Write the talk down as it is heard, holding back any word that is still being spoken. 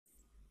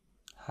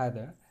Hi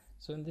there.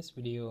 So in this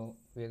video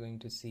we're going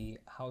to see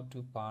how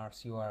to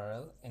parse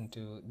URL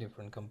into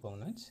different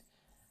components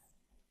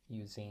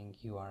using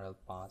URL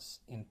parse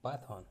in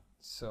Python.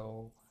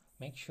 So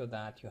make sure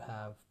that you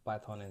have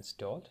Python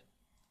installed,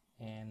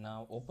 and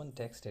now open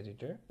text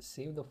editor,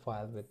 save the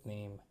file with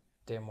name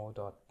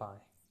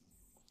demo.py.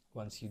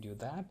 Once you do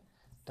that,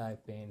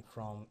 type in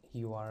from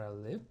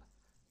urllib.parse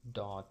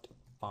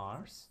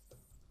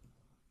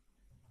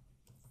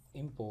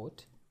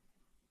import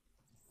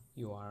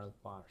URL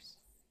parse.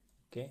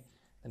 Okay,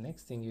 the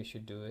next thing you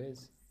should do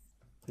is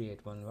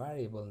create one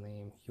variable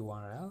name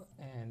URL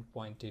and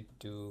point it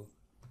to,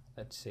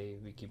 let's say,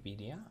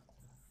 Wikipedia,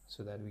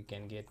 so that we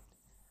can get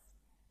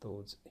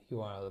those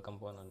URL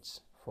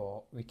components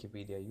for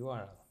Wikipedia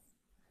URL.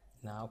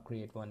 Now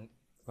create one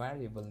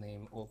variable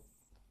name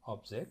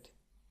object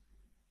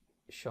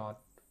short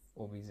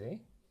obj,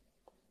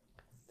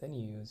 then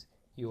use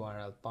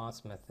URL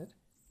parse method,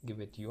 give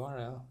it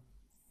URL,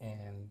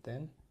 and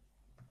then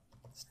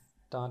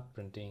start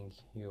printing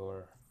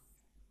your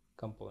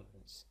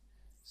components.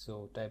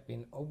 So type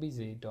in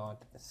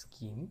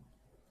obj.scheme,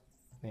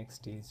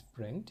 next is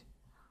print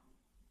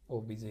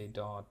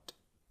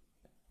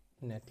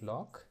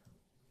obj.netlog,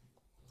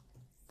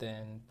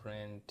 then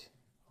print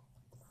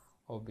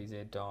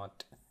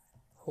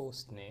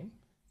obj.hostname,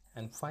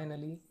 and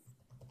finally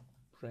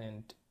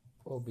print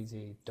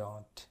obj.getURL.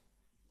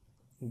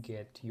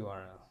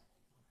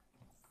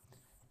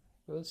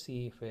 We'll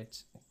see if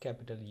it's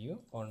capital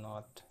U or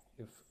not,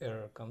 if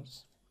error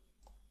comes.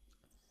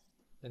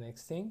 The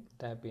next thing,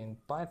 type in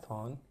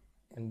Python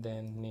and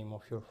then name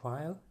of your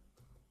file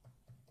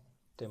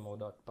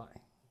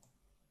demo.py.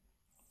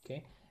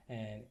 Okay,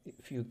 and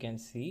if you can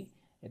see,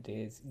 it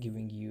is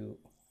giving you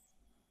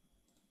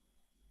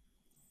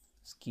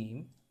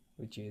scheme,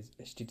 which is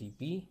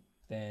http,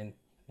 then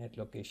net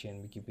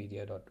location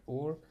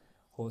wikipedia.org,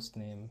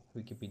 hostname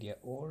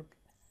wikipedia.org,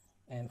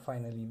 and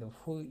finally the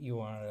full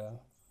URL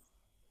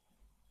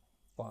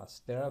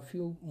parse. There are a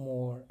few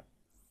more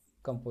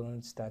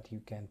components that you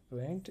can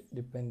print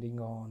depending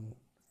on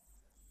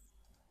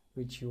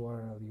which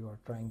URL you are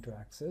trying to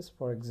access.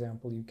 For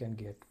example, you can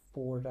get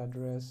port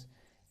address,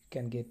 you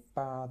can get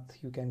path,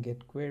 you can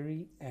get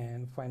query,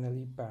 and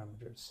finally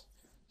parameters.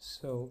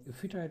 So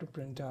if you try to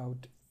print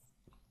out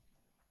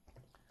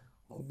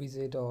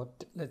obj.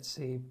 let's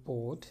say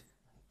port,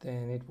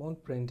 then it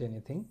won't print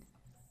anything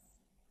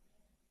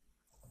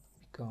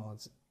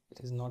because it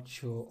is not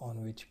sure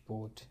on which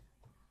port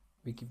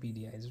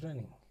Wikipedia is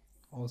running.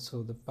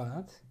 Also the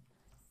path,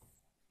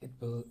 it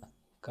will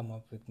come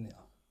up with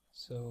nil.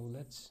 So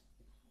let's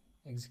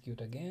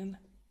execute again,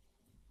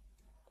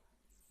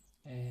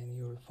 and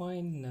you will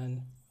find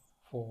none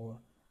for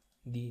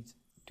these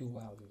two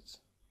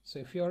values. So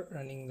if you are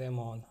running them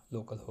on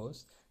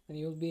localhost, then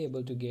you'll be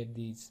able to get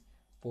these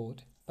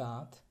port,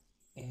 path,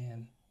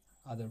 and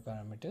other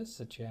parameters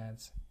such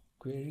as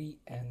query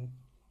and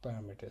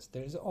parameters.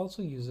 There is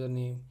also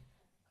username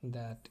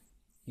that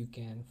you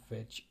can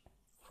fetch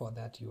for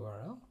that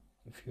URL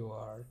if you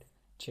are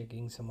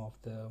checking some of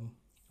the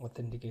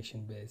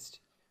authentication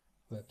based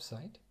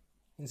website.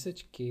 In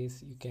such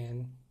case, you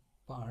can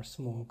parse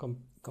more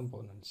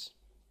components.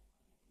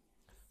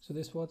 So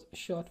this was a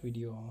short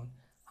video on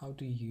how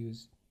to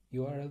use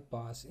URL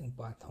parse in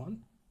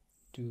Python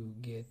to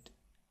get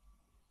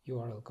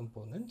URL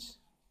components.